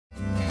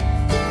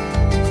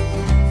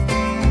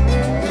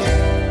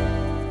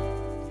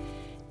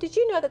Did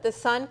you know that the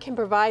sun can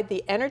provide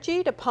the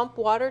energy to pump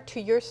water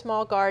to your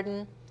small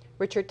garden?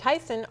 Richard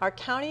Tyson, our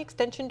County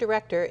Extension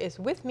Director, is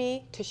with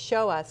me to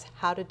show us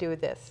how to do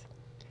this.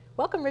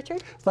 Welcome,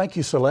 Richard. Thank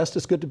you, Celeste.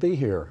 It's good to be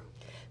here.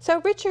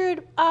 So,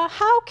 Richard,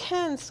 how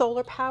can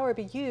solar power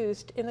be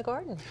used in the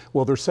garden?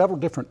 Well, there's several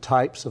different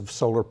types of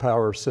solar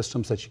power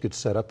systems that you could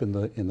set up in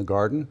the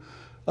garden.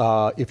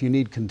 If you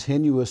need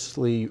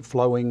continuously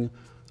flowing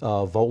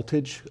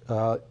voltage,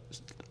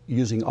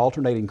 using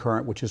alternating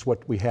current, which is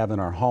what we have in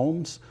our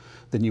homes,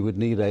 then you would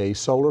need a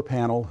solar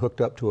panel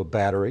hooked up to a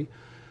battery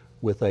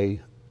with a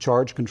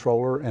charge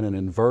controller and an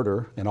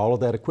inverter, and all of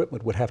that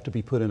equipment would have to be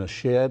put in a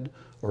shed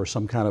or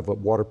some kind of a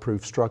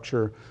waterproof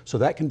structure. So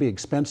that can be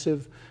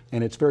expensive,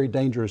 and it's very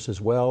dangerous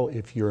as well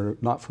if you're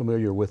not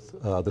familiar with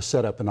the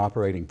setup and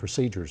operating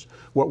procedures.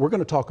 What we're going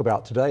to talk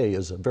about today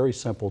is a very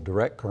simple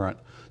direct current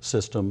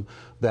system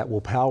that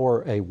will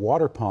power a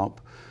water pump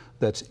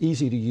that's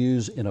easy to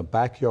use in a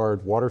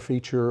backyard water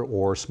feature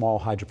or small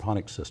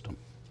hydroponic system.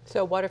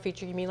 So water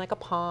feature, you mean like a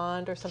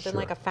pond or something,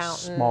 like a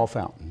fountain? Small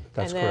fountain,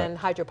 that's correct. And then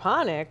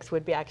hydroponics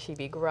would be actually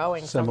be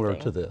growing similar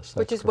something, to this,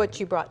 which is what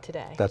you brought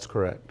today. That's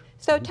correct.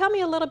 So tell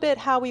me a little bit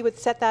how we would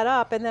set that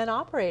up and then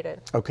operate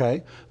it.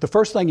 Okay, the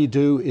first thing you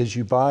do is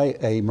you buy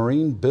a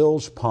marine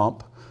bilge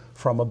pump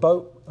from a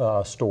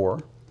boat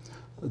store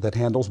that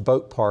handles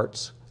boat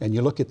parts, and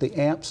you look at the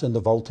amps and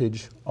the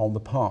voltage on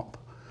the pump.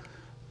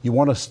 You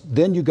want to,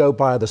 then you go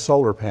buy the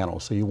solar panel.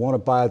 So you want to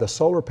buy the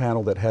solar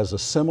panel that has a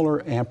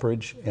similar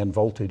amperage and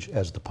voltage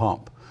as the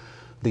pump.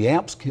 The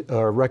amps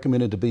are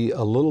recommended to be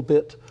a little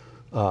bit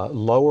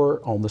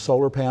lower on the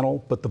solar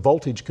panel, but the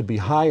voltage could be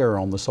higher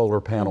on the solar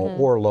panel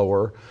or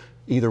lower,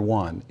 either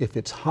one. If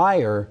it's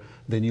higher,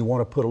 then you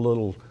want to put a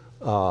little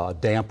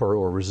damper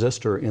or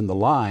resistor in the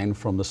line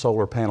from the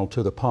solar panel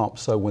to the pump,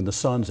 so when the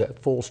sun's at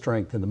full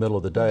strength in the middle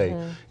of the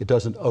day, it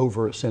doesn't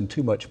send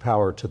too much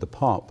power to the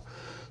pump.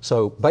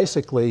 So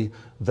basically,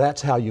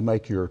 that's how you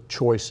make your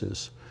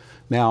choices.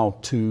 Now,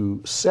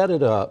 to set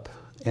it up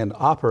and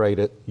operate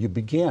it, you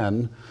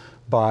begin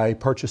by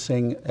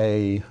purchasing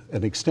an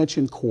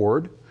extension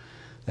cord,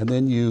 and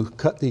then you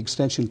cut the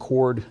extension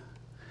cord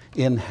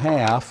in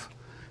half.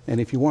 And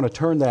if you want to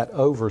turn that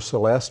over,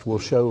 Celeste will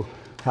show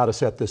how to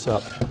set this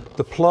up.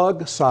 The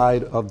plug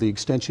side of the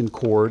extension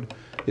cord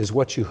is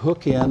what you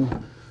hook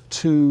in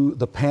to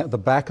the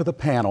back of the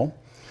panel.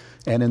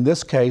 And in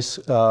this case,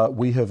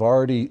 we have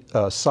already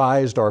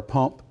sized our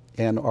pump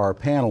and our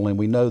panel, and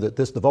we know that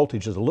the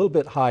voltage is a little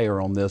bit higher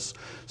on this,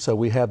 so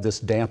we have this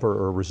damper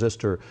or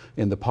resistor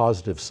in the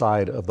positive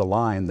side of the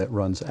line that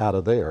runs out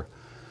of there.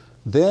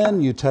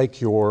 Then you take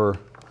your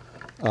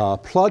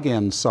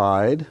plug-in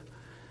side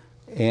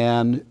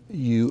and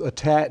you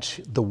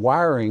attach the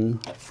wiring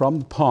from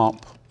the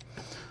pump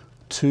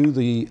to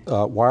the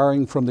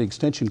wiring from the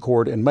extension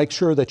cord, and make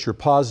sure that your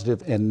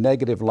positive and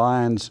negative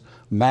lines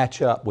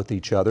match up with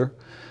each other.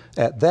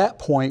 At that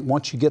point,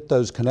 once you get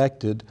those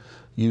connected,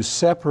 you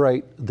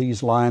separate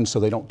these lines so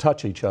they don't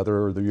touch each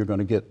other, or you're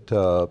going to get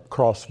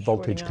cross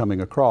voltage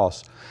coming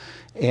across.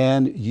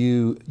 And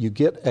you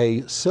get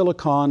a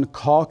silicone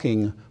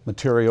caulking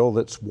material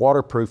that's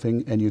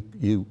waterproofing, and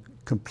you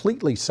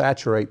completely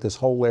saturate this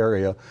whole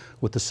area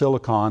with the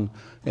silicone,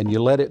 and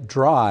you let it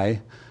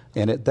dry,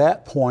 and at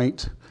that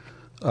point,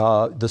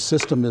 the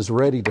system is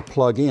ready to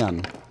plug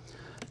in.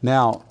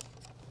 Now,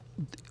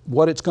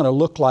 what it's going to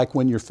look like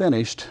when you're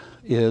finished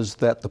is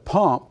that the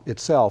pump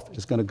itself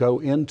is going to go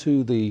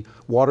into the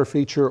water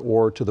feature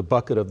or to the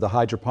bucket of the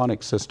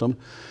hydroponic system.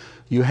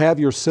 You have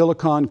your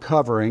silicone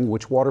covering,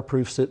 which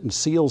waterproofs it and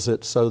seals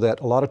it, so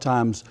that a lot of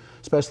times,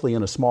 especially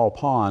in a small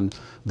pond,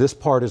 this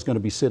part is going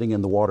to be sitting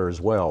in the water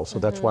as well. So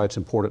that's why it's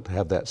important to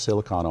have that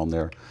silicone on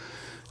there.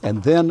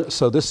 And then,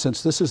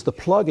 since this is the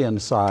plug-in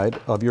side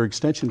of your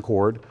extension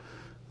cord,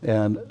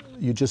 and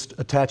you just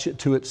attach it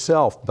to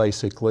itself,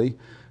 basically.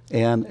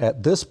 And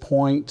at this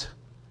point,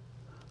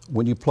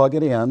 when you plug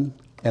it in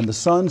and the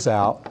sun's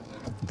out,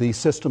 the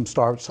system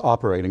starts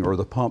operating, or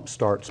the pump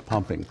starts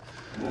pumping.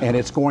 And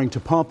it's going to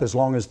pump as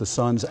long as the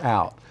sun's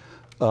out.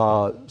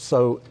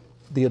 So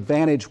the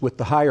advantage with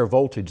the higher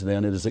voltage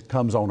then is it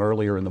comes on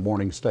earlier in the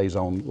morning, stays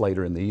on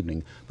later in the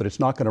evening, but it's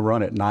not going to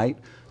run at night.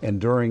 And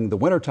during the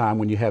wintertime,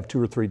 when you have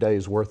 2 or 3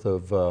 days worth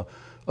of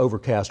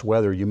overcast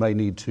weather, you may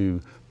need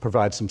to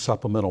provide some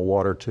supplemental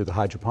water to the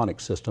hydroponic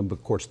system, but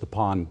of course the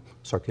pond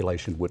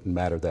circulation wouldn't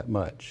matter that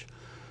much.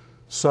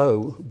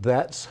 So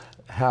that's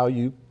how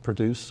you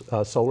produce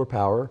solar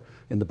power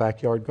in the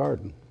backyard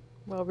garden.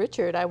 Well,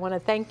 Richard, I want to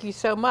thank you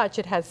so much.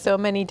 It has so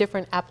many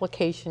different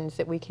applications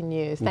that we can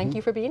use. Thank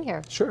you for being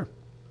here. Sure.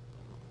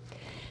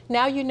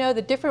 Now you know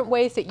the different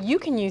ways that you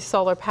can use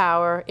solar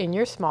power in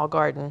your small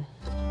garden.